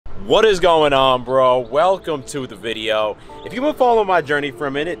What is going on, bro? Welcome to the video. If you've been following my journey for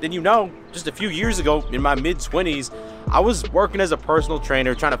a minute, then you know just a few years ago in my mid-20s, I was working as a personal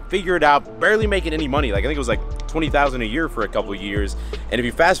trainer, trying to figure it out, barely making any money. Like I think it was like $20,000 a year for a couple of years. And if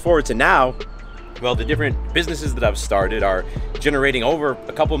you fast forward to now, well, the different businesses that I've started are generating over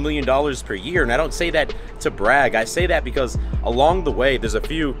a couple $1 million per year. And I don't say that to brag. I say that because along the way, there's a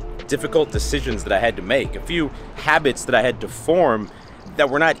few difficult decisions that I had to make, a few habits that I had to form that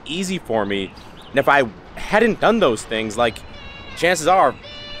were not easy for me. And if I hadn't done those things, like, chances are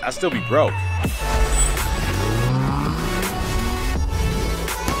I'd still be broke.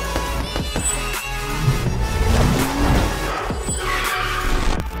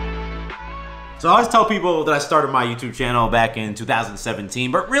 So I always tell people that I started my YouTube channel back in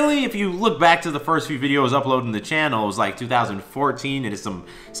 2017, but really if you look back to the first few videos uploaded in the channel, it was like 2014 and it's some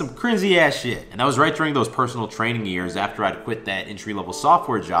cringy ass shit. And that was right during those personal training years after I'd quit that entry-level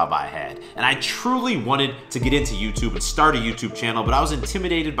software job I had. And I truly wanted to get into YouTube and start a YouTube channel, but I was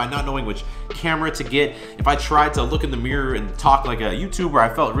intimidated by not knowing which camera to get. If I tried to look in the mirror and talk like a YouTuber,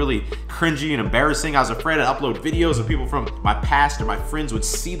 I felt really cringy and embarrassing. I was afraid I'd upload videos and people from my past or my friends would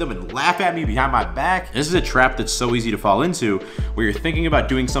see them and laugh at me behind my back. This is a trap that's so easy to fall into, where you're thinking about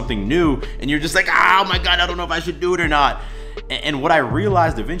doing something new and you're just like, oh my God, I don't know if I should do it or not. And what I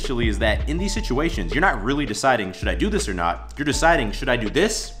realized eventually is that in these situations, you're not really deciding, should I do this or not? You're deciding, should I do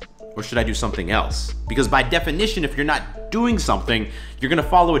this or should I do something else? Because by definition, if you're not doing something, you're gonna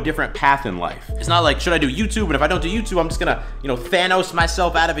follow a different path in life. It's not like, should I do YouTube? And if I don't do YouTube, I'm just gonna, Thanos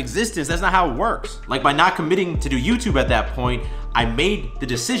myself out of existence. That's not how it works. Like by not committing to do YouTube at that point, I made the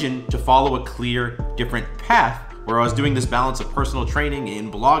decision to follow a clear, different path where I was doing this balance of personal training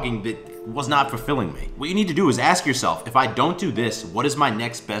and blogging that was not fulfilling me. What you need to do is ask yourself, if I don't do this, what is my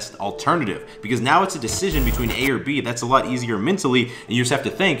next best alternative? Because now it's a decision between A or B. That's a lot easier mentally, and you just have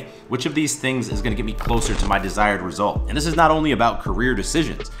to think, which of these things is gonna get me closer to my desired result? And this is not only about career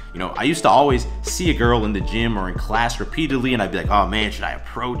decisions. I used to always see a girl in the gym or in class repeatedly, and I'd be like, oh man, should I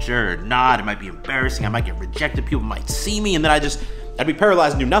approach her or not? It might be embarrassing, I might get rejected, people might see me, and then I'd be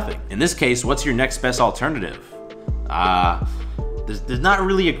paralyzed and do nothing. In this case, what's your next best alternative? There's not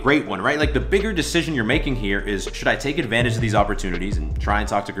really a great one, right? Like the bigger decision you're making here is, should I take advantage of these opportunities and try and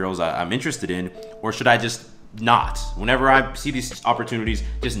talk to girls I'm interested in, or should I just not? Whenever I see these opportunities,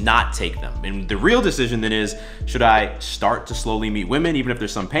 just not take them. And the real decision then is, should I start to slowly meet women, even if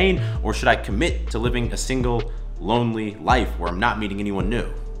there's some pain, or should I commit to living a single, lonely life where I'm not meeting anyone new?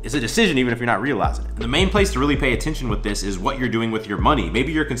 It's a decision even if you're not realizing it. And the main place to really pay attention with this is what you're doing with your money.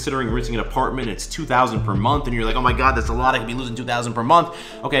 Maybe you're considering renting an apartment, it's $2,000 per month, and you're like, oh my God, that's a lot, I could be losing $2,000 per month.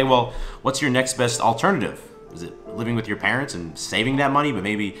 Okay, well, what's your next best alternative? Is it living with your parents and saving that money, but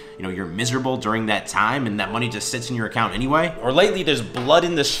maybe you're miserable during that time and that money just sits in your account anyway? Or lately there's blood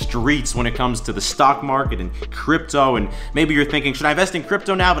in the streets when it comes to the stock market and crypto, and maybe you're thinking, should I invest in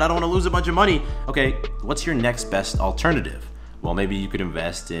crypto now, but I don't want to lose a bunch of money? Okay, what's your next best alternative? Well, maybe you could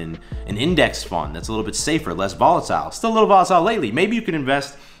invest in an index fund that's a little bit safer, less volatile. Still a little volatile lately. Maybe you could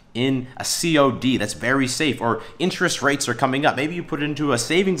invest in a COD that's very safe, or interest rates are coming up. Maybe you put it into a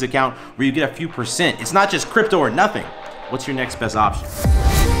savings account where you get a few percent. It's not just crypto or nothing. What's your next best option?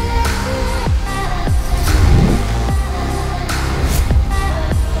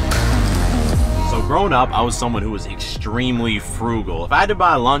 So growing up, I was someone who was extremely frugal. If I had to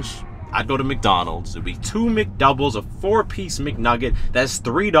buy lunch, I'd go to McDonald's. It'd be 2 McDoubles, a 4-piece McNugget. That's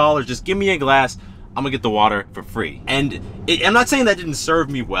 $3. Just give me a glass. I'm gonna get the water for free. And I'm not saying that didn't serve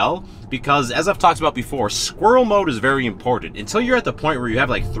me well, because as I've talked about before, squirrel mode is very important. Until you're at the point where you have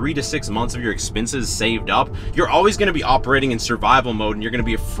like 3 to 6 months of your expenses saved up, you're always gonna be operating in survival mode, and you're gonna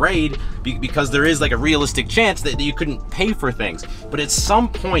be afraid because there is like a realistic chance that you couldn't pay for things. But at some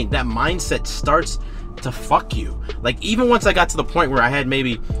point, that mindset starts to fuck you. Like even once I got to the point where I had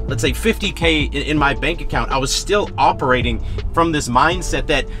maybe, let's say 50K in my bank account, I was still operating from this mindset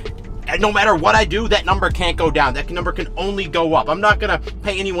that no matter what I do, that number can't go down. That number can only go up. I'm not gonna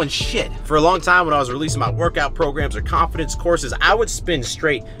pay anyone shit. For a long time when I was releasing my workout programs or confidence courses, I would spend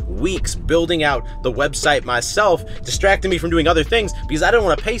straight weeks building out the website myself, distracting me from doing other things because I didn't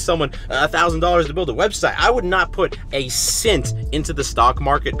want to pay someone $1,000 to build a website. I would not put a cent into the stock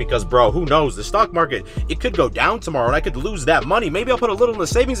market because, bro, who knows? The stock market, it could go down tomorrow and I could lose that money. Maybe I'll put a little in the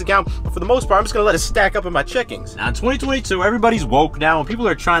savings account, but for the most part, I'm just gonna let it stack up in my checkings. Now in 2022, everybody's woke now and people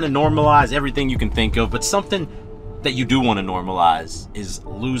are trying to normalize everything you can think of, but something that you do want to normalize is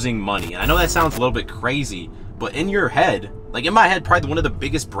losing money. And I know that sounds a little bit crazy, but in your head, like in my head, probably one of the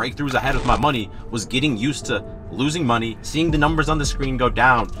biggest breakthroughs I had with my money was getting used to losing money, seeing the numbers on the screen go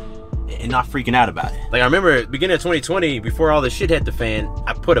down, and not freaking out about it. Like I remember at the beginning of 2020, before all this shit hit the fan,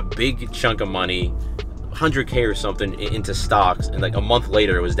 I put a big chunk of money, 100K or something, into stocks, and like a month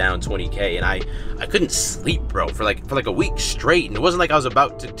later it was down 20K, and I couldn't sleep, bro, for like a week straight. And it wasn't like I was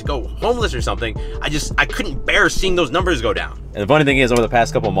about to go homeless or something. I couldn't bear seeing those numbers go down. And the funny thing is, over the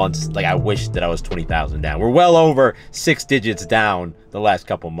past couple months, like I wish that I was 20,000 down. We're well over 6 digits down the last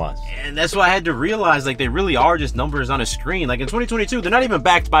couple months. And that's why I had to realize, like, they really are just numbers on a screen. Like in 2022, they're not even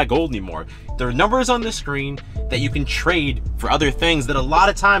backed by gold anymore. They're numbers on the screen that you can trade for other things that a lot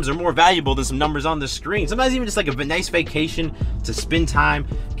of times are more valuable than some numbers on the screen. Sometimes even just like a nice vacation to spend time,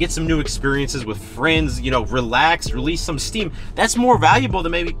 get some new experiences with friends, you know, relax, release some steam. That's more valuable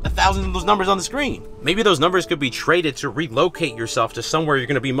than maybe 1,000 of those numbers on the screen. Maybe those numbers could be traded to relocate yourself to somewhere you're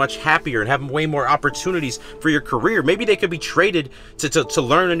going to be much happier and have way more opportunities for your career. Maybe they could be traded to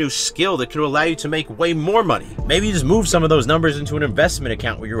learn a new skill that could allow you to make way more money. Maybe you just move some of those numbers into an investment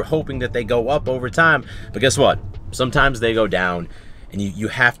account where you're hoping that they go up over time. But guess what? Sometimes they go down, and you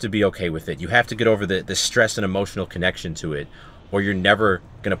have to be okay with it. You have to get over the stress and emotional connection to it, or you're never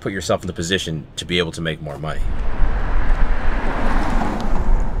going to put yourself in the position to be able to make more money.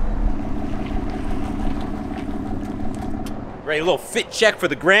 Right, a little fit check for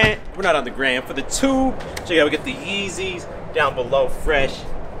the gram. We're not on the gram, for the tube. Check out, we get the Yeezys down below, fresh,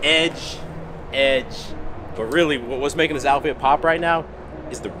 edge. But really, what's making this outfit pop right now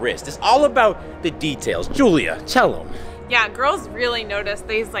is the wrist. It's all about the details. Julia, tell them. Yeah, girls really notice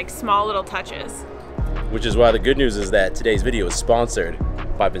these like small little touches. Which is why the good news is that today's video is sponsored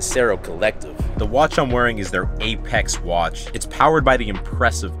by Vincero Collective. The watch I'm wearing is their Apex watch. It's powered by the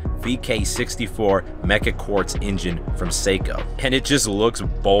impressive VK64 Mecha Quartz engine from Seiko. And it just looks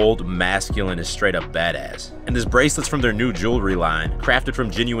bold, masculine, and straight up badass. And this bracelet's from their new jewelry line, crafted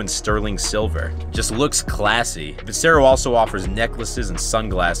from genuine sterling silver. Just looks classy. Vincero also offers necklaces and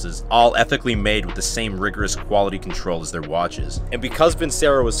sunglasses, all ethically made with the same rigorous quality control as their watches. And because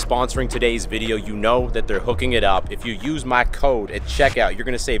Vincero is sponsoring today's video, you know that they're hooking it up. If you use my code at checkout, you're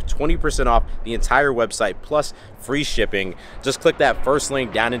gonna save 20% off the entire website plus free shipping. Just click that first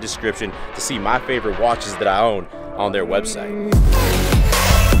link down in the description to see my favorite watches that I own on their website.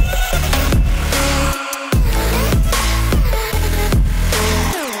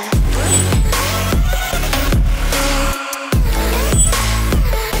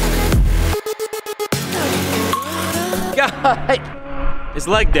 God, it's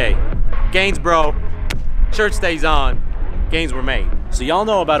leg day. Gains, bro. Shirt stays on. Gains were made. So y'all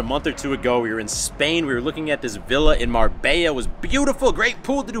know about a month or two ago, we were in Spain. We were looking at this villa in Marbella. It was beautiful, great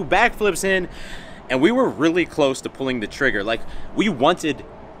pool to do backflips in. And we were really close to pulling the trigger. Like, we wanted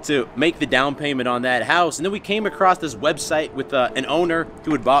to make the down payment on that house. And then we came across this website with an owner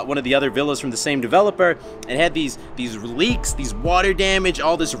who had bought one of the other villas from the same developer and had these leaks, these water damage,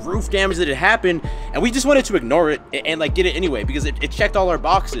 all this roof damage that had happened. And we just wanted to ignore it and like get it anyway because it checked all our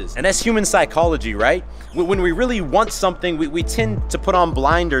boxes. And that's human psychology, right? When we really want something, we tend to put on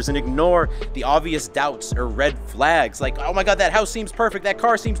blinders and ignore the obvious doubts or red flags. Like, oh my God, that house seems perfect. That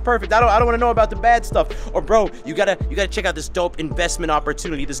car seems perfect. I don't want to know about the bad stuff. Or bro, you gotta check out this dope investment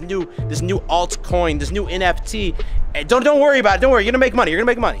opportunity. This new altcoin, this new NFT. And don't worry about it. Don't worry. You're gonna make money. You're gonna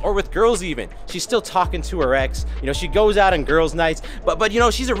make money. Or with girls even. She's still talking to her ex. You know, she goes out on girls' nights. But you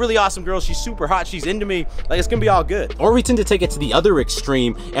know, she's a really awesome girl. She's super hot. She's into me. Like, it's gonna be all good. Or we tend to take it to the other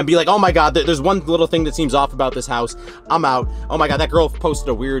extreme and be like, oh my God, there's one little thing that seems off about this house. I'm out. Oh my God, that girl posted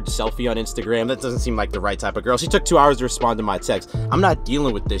a weird selfie on Instagram. That doesn't seem like the right type of girl. She took 2 hours to respond to my text. I'm not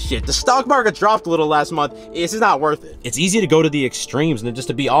dealing with this shit. The stock market dropped a little last month. This is not worth it. It's easy to go to the extremes and just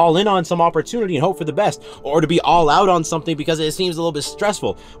to be all in on some opportunity and hope for the best, or to be all out on something because it seems a little bit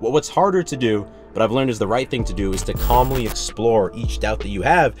stressful. Well, what's harder to do, but I've learned is the right thing to do, is to calmly explore each doubt that you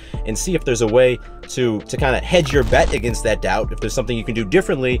have and see if there's a way to kind of hedge your bet against that doubt, if there's something you can do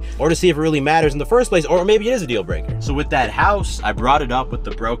differently, or to see if it really matters in the first place, or maybe it is a deal breaker. So with that house, I brought it up with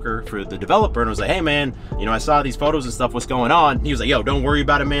the broker for the developer and was like, hey man, you know, I saw these photos and stuff, what's going on? And he was like, yo, don't worry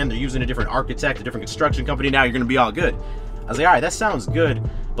about it, man. They're using a different architect, a different construction company now. You're gonna be all good. I was like, all right, that sounds good.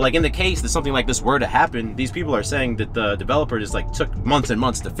 But like in the case that something like this were to happen, these people are saying that the developer just like took months and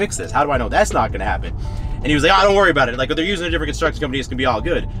months to fix this. How do I know that's not gonna happen? And he was like, oh, don't worry about it. Like, if they're using a different construction company, it's gonna be all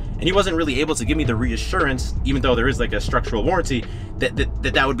good. And he wasn't really able to give me the reassurance, even though there is like a structural warranty,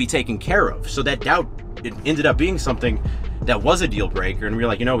 that would be taken care of. So that doubt, it ended up being something that was a deal breaker, and we were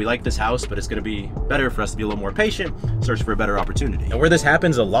like, you know, we like this house, but it's gonna be better for us to be a little more patient, search for a better opportunity. And where this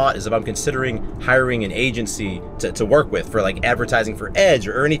happens a lot is if I'm considering hiring an agency to work with for like advertising for Edge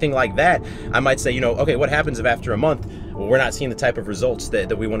or anything like that, I might say, you know, okay, what happens if after a month, well, we're not seeing the type of results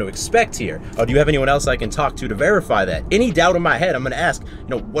that we want to expect here? Oh, do you have anyone else I can talk to verify that? Any doubt in my head, I'm gonna ask, you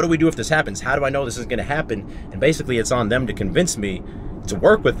know, what do we do if this happens? How do I know this is gonna happen? And basically it's on them to convince me to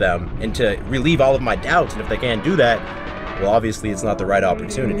work with them and to relieve all of my doubts. And if they can't do that, well, obviously it's not the right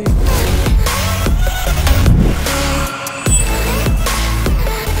opportunity.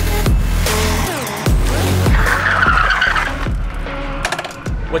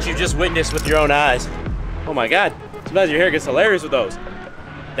 What you just witnessed with your own eyes. Oh my God, sometimes your hair gets hilarious with those.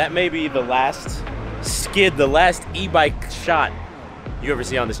 That may be the last skid, the last e-bike shot you ever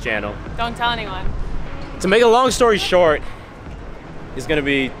see on this channel. Don't tell anyone. To make a long story short, it's gonna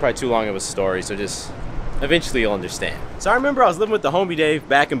be probably too long of a story, so just eventually you'll understand. So I remember I was living with the homie Dave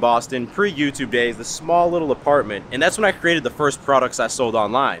back in Boston, pre-YouTube days, this small little apartment, and that's when I created the first products I sold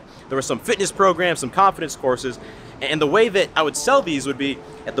online. There were some fitness programs, some confidence courses, and the way that I would sell these would be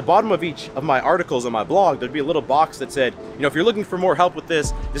at the bottom of each of my articles on my blog, there'd be a little box that said, you know, if you're looking for more help with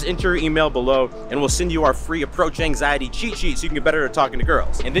this, just enter your email below and we'll send you our free approach anxiety cheat sheet so you can get better at talking to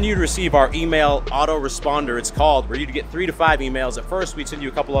girls. And then you'd receive our email autoresponder, it's called, where you'd get 3 to 5 emails. At first, we'd send you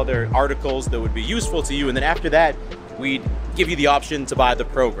a couple other articles that would be useful to you, and then after that, we'd give you the option to buy the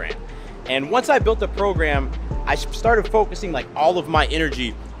program. And once I built the program, I started focusing like all of my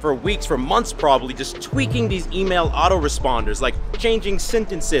energy for weeks, for months probably, just tweaking these email autoresponders, like changing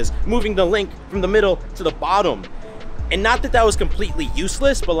sentences, moving the link from the middle to the bottom. And not that that was completely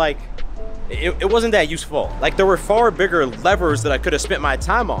useless, but like, it wasn't that useful. Like, there were far bigger levers that I could have spent my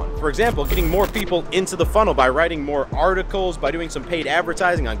time on. For example, getting more people into the funnel by writing more articles, by doing some paid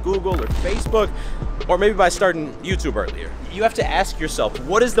advertising on Google or Facebook, or maybe by starting YouTube earlier. You have to ask yourself,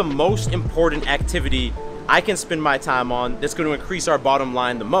 what is the most important activity I can spend my time on that's going to increase our bottom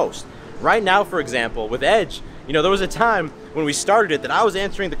line the most? Right now, for example, with Edge, you know, there was a time when we started it that I was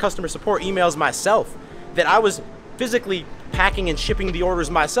answering the customer support emails myself, that I was physically packing and shipping the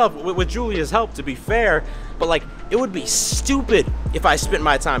orders myself with Julius' help, to be fair, but like, it would be stupid if I spent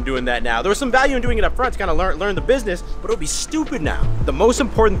my time doing that now. There was some value in doing it up front to kind of learn the business, but it would be stupid now. The most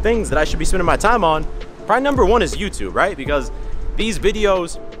important things that I should be spending my time on, probably number one is YouTube, right? Because these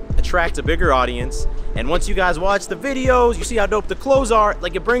videos attract a bigger audience, and once you guys watch the videos, you see how dope the clothes are,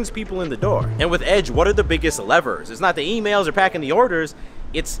 like, it brings people in the door. And with Edge, what are the biggest levers? It's not the emails or packing the orders,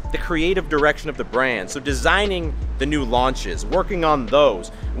 it's the creative direction of the brand. So designing the new launches, working on those.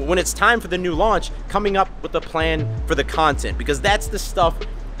 When it's time for the new launch, coming up with a plan for the content, because that's the stuff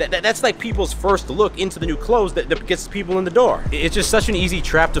that's like people's first look into the new clothes that gets people in the door. It's just such an easy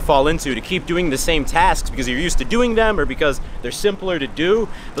trap to fall into, to keep doing the same tasks because you're used to doing them or because they're simpler to do.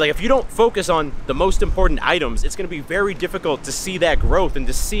 But like, if you don't focus on the most important items, it's gonna be very difficult to see that growth and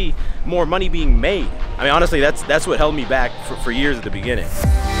to see more money being made. I mean, honestly, that's what held me back for years at the beginning.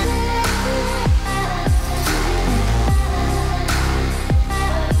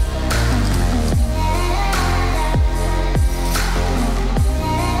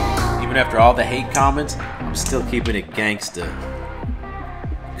 Even after all the hate comments, I'm still keeping it gangsta.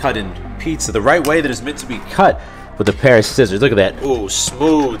 Cutting pizza the right way that it's meant to be cut with a pair of scissors. Look at that. Ooh,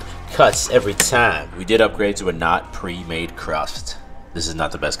 smooth cuts every time. We did upgrade to a not pre-made crust. This is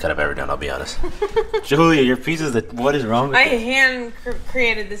not the best cut I've ever done, I'll be honest. Julia, your pizza's what is wrong with I it? hand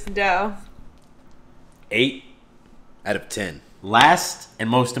created this dough. 8 out of 10. Last and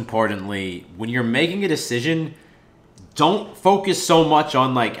most importantly, when you're making a decision, don't focus so much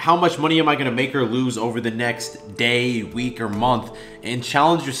on like, how much money am I gonna make or lose over the next day, week, or month, and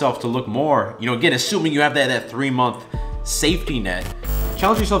challenge yourself to look more. You know, again, assuming you have that 3-month safety net,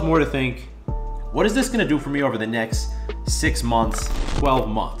 challenge yourself more to think, what is this gonna do for me over the next 6 months, 12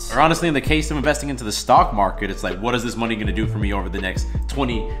 months? Or honestly, in the case of investing into the stock market, it's like, what is this money gonna do for me over the next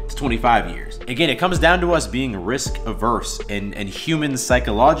 20 to 25 years? Again, it comes down to us being risk averse, and humans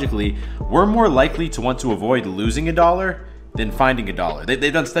psychologically, we're more likely to want to avoid losing a dollar than finding a dollar.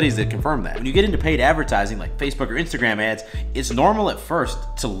 They've done studies that confirm that. When you get into paid advertising like Facebook or Instagram ads, it's normal at first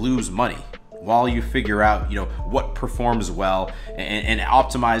to lose money while you figure out, you know, what performs well and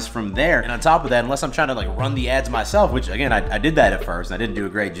optimize from there. And on top of that, unless I'm trying to like run the ads myself, which again, I did that at first, and I didn't do a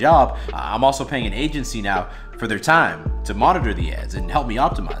great job, I'm also paying an agency now for their time to monitor the ads and help me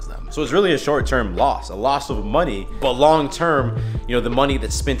optimize them. So it's really a short-term loss, a loss of money, but long-term, you know, the money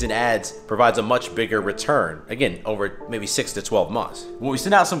that's spent in ads provides a much bigger return, again, over maybe 6 to 12 months. When we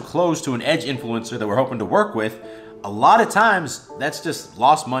send out some clothes to an Edge influencer that we're hoping to work with, a lot of times that's just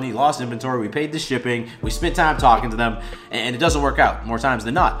lost money, lost inventory. We paid the shipping, we spent time talking to them, and it doesn't work out more times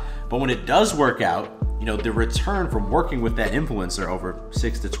than not. But when it does work out, you know, the return from working with that influencer over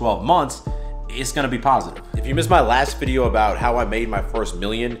 6 to 12 months, it's gonna be positive. If you missed my last video about how I made my first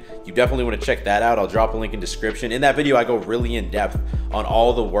million, you definitely wanna check that out. I'll drop a link in description. In that video, I go really in depth on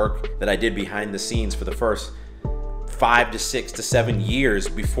all the work that I did behind the scenes for the first 5 to 6 to 7 years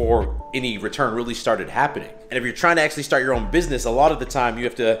before any return really started happening. And if you're trying to actually start your own business, a lot of the time you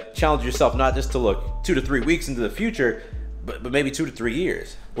have to challenge yourself not just to look 2 to 3 weeks into the future, but maybe 2 to 3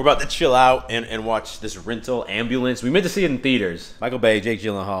 years. We're about to chill out and watch this rental ambulance. We meant to see it in theaters. Michael Bay, Jake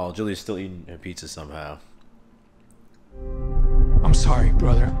Gyllenhaal, Julius still eating a pizza somehow. I'm sorry,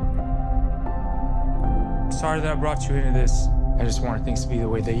 brother. Sorry that I brought you into this. I just wanted things to be the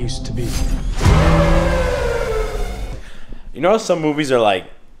way they used to be. You know how some movies are like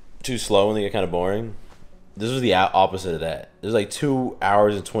too slow and they get kind of boring? This was the opposite of that. There's like 2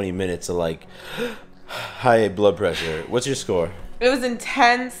 hours and 20 minutes of like high blood pressure. What's your score? It was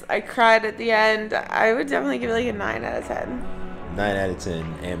intense. I cried at the end. I would definitely give it like a 9 out of 10. 9 out of 10,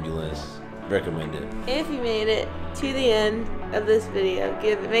 ambulance. Recommend it. If you made it to the end of this video,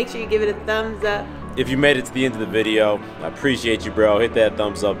 make sure you give it a thumbs up. If you made it to the end of the video, I appreciate you, bro. Hit that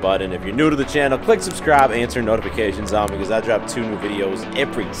thumbs up button. If you're new to the channel, click subscribe and turn notifications on because I drop 2 new videos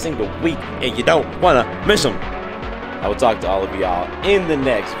every single week and you don't want to miss them. I will talk to all of y'all in the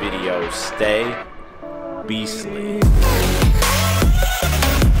next video. Stay beastly.